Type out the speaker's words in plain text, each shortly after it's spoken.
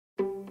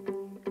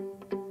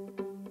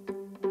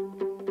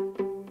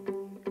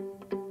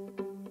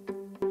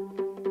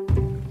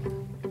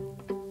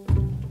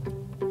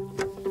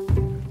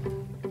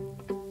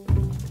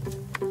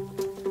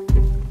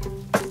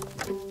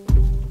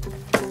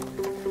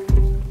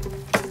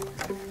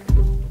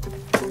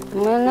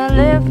When I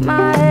lift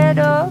my head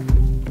up,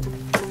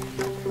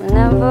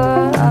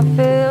 whenever I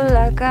feel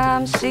like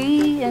I'm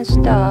seeing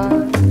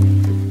stars,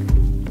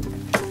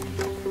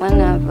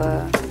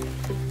 whenever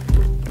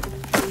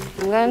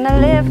I'm gonna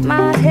lift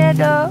my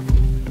head up,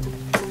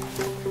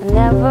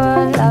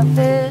 whenever life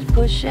is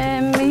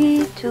pushing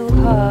me too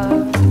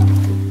hard,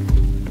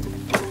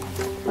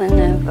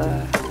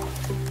 whenever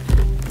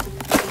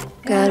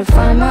gotta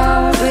find my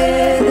own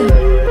rhythm,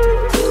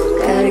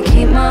 gotta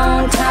keep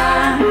my own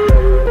time,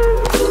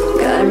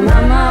 gotta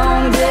mind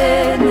my own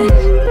business,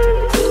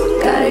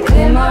 gotta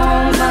clear my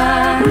own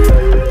mind.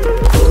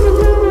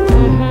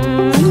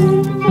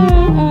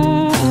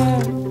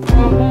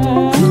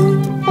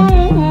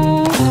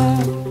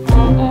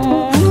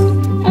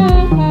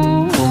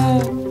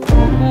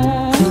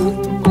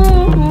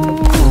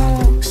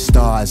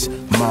 Stars,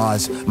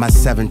 Mars, my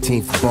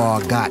 17th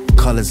bar got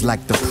colors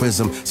like the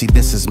prism. See,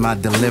 this is my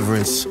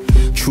deliverance.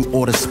 True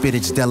order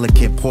spinach,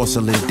 delicate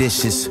porcelain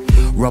dishes.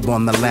 Rub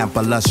on the lamp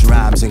of lush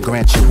rhymes and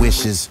grant your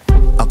wishes.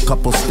 A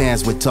couple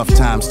stands with tough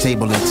times,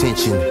 table and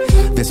tension.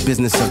 This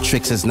business of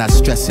tricks is not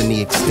stressing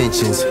the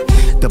extensions.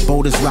 The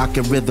boldest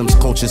rockin' rhythms,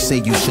 cultures say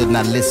you should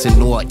not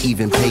listen or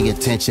even pay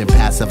attention.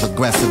 Passive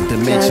aggressive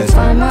dimensions.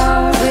 Gotta find my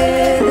own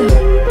rhythm,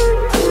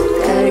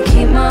 gotta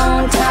keep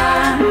my own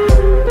time,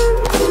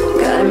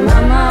 gotta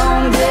mind my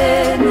own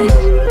business,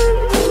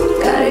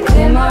 gotta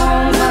clear my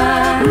own mind.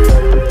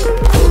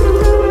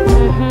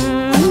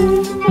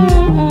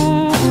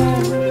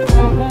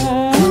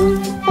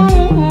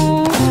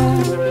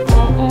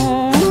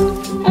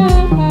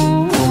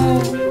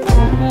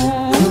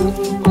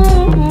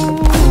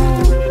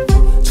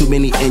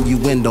 Many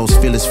innuendos,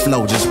 feel his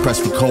flow, just press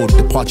record.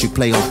 The part you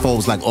play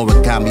unfolds like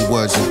origami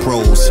words and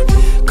prose.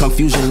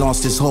 Confusion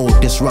lost its hold,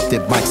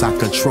 disrupted mics I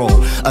control.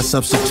 A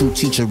substitute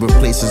teacher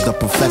replaces the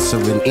professor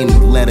in any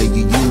letter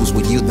you use.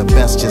 When you're the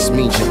best just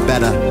means you're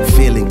better.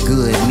 Feeling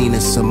good,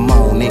 Nina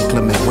Simone,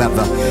 inclement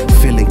weather.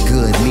 Feeling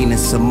good, Nina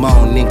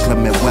Simone,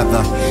 inclement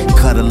weather.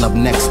 Cuddle up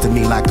next to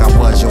me like I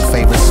was your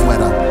favorite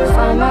sweater.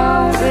 Find my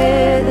own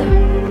rhythm,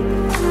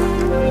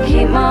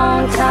 keep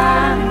my own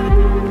time,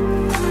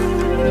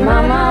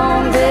 mind my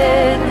own business,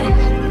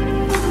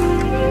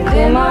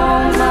 clear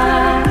my own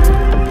mind.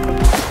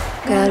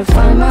 Gotta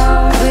find my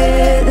own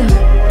rhythm,